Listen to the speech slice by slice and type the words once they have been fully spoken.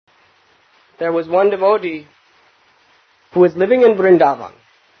there was one devotee who was living in Vrindavan.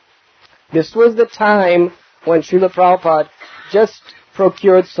 This was the time when Srila Prabhupada just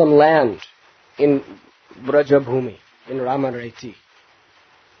procured some land in Brajabhumi, in Ramareti.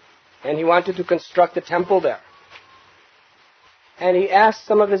 And he wanted to construct a temple there. And he asked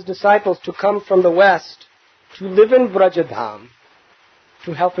some of his disciples to come from the west to live in Brajadham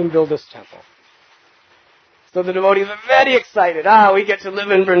to help him build this temple. So the devotees were very excited. We get to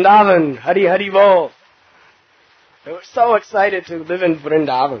live in Vrindavan. Hari Hari Bol. They were so excited to live in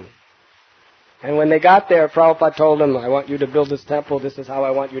Vrindavan. And when they got there, Prabhupada told them, I want you to build this temple. This is how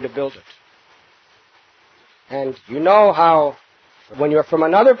I want you to build it. And you know how when you're from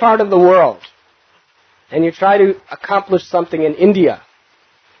another part of the world and you try to accomplish something in India,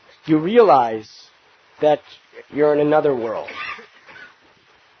 you realize that you're in another world.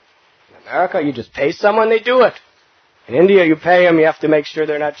 In America, you just pay someone, they do it. In India, you pay them, you have to make sure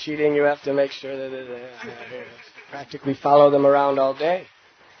they're not cheating, you have to make sure that they practically follow them around all day.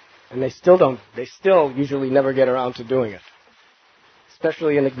 And they still usually never get around to doing it.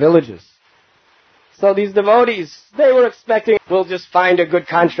 Especially in the villages. So these devotees, they were expecting, we'll just find a good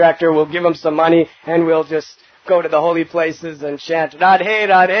contractor, we'll give him some money, and we'll just go to the holy places and chant, Radhe,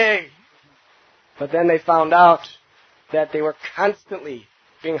 Radhe. But then they found out that they were constantly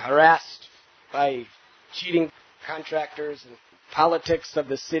being harassed by cheating contractors and politics of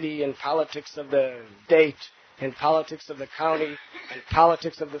the city and politics of the state and politics of the county and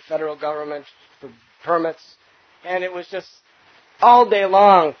politics of the federal government for permits. And it was just all day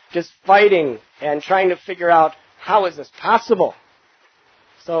long just fighting and trying to figure out how is this possible.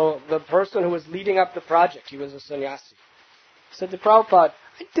 So the person who was leading up the project, he was a sannyasi, said to Prabhupada,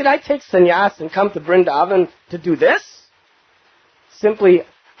 did I take sannyas and come to Vrindavan to do this? Simply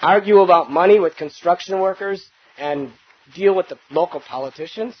argue about money with construction workers and deal with the local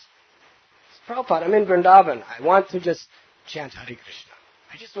politicians? Prabhupada, I'm in Vrindavan. I want to just chant Hare Krishna.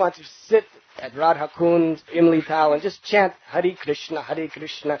 I just want to sit at Radha Kund, Imli Tal, and just chant Hare Krishna,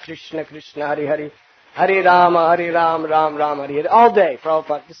 Krishna Krishna, Hare Hare, Hare Rama, Ram Ram, Hare Hare, all day,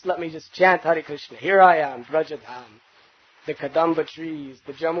 Prabhupada. Just let me just chant Hare Krishna. Here I am, Brajadham, the Kadamba trees,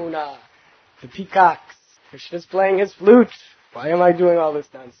 the Jamuna, the peacocks. Krishna's playing his flute. Why am I doing all this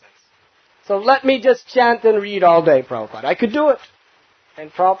nonsense? So let me just chant and read all day, Prabhupada. I could do it.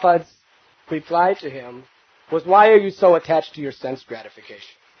 And Prabhupada's reply to him was, why are you so attached to your sense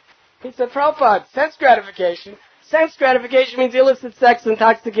gratification? He said, Prabhupada, sense gratification? Sense gratification means illicit sex,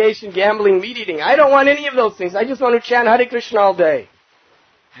 intoxication, gambling, meat eating. I don't want any of those things. I just want to chant Hare Krishna all day.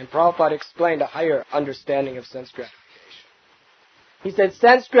 And Prabhupada explained a higher understanding of sense gratification. He said,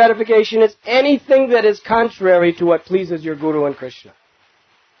 sense gratification is anything that is contrary to what pleases your Guru and Krishna.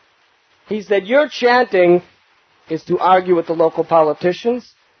 He said, your chanting is to argue with the local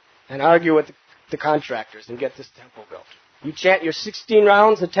politicians and argue with the contractors and get this temple built. You chant your 16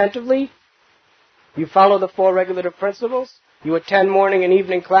 rounds attentively. You follow the 4 regulative principles. You attend morning and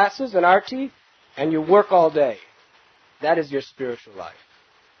evening classes and arti, and you work all day. That is your spiritual life.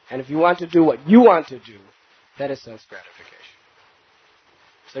 And if you want to do what you want to do, that is sense gratification.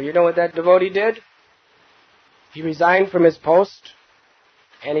 So you know what that devotee did? He resigned from his post,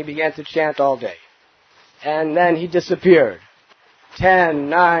 and he began to chant all day. And then he disappeared. 10,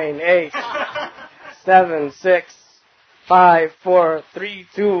 9, 8, 7, 6, 5, 4, 3,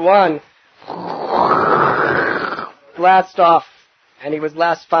 2, 1. Blast off. And he was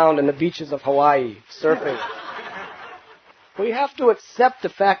last found in the beaches of Hawaii, surfing. We have to accept the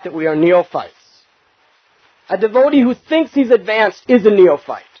fact that we are neophytes. A devotee who thinks he's advanced is a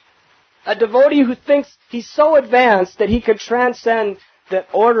neophyte. A devotee who thinks he's so advanced that he could transcend the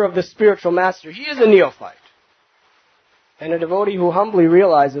order of the spiritual master, he is a neophyte. And a devotee who humbly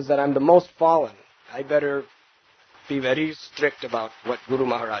realizes that I'm the most fallen, I better be very strict about what Guru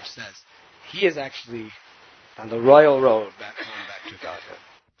Maharaj says. He is actually on the royal road back home, back to Godhead.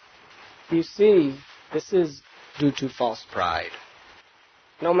 You see, this is due to false pride.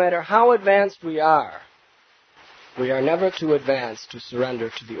 No matter how advanced we are never too advanced to surrender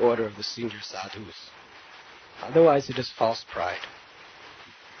to the order of the senior sadhus. Otherwise it is false pride.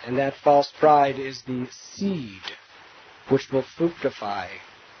 And that false pride is the seed which will fructify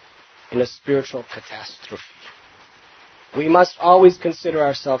in a spiritual catastrophe. We must always consider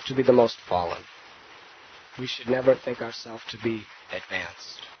ourselves to be the most fallen. We should never think ourselves to be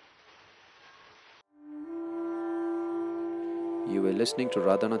advanced. You were listening to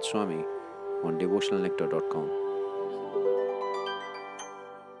Radhanath Swami on devotionalnectar.com.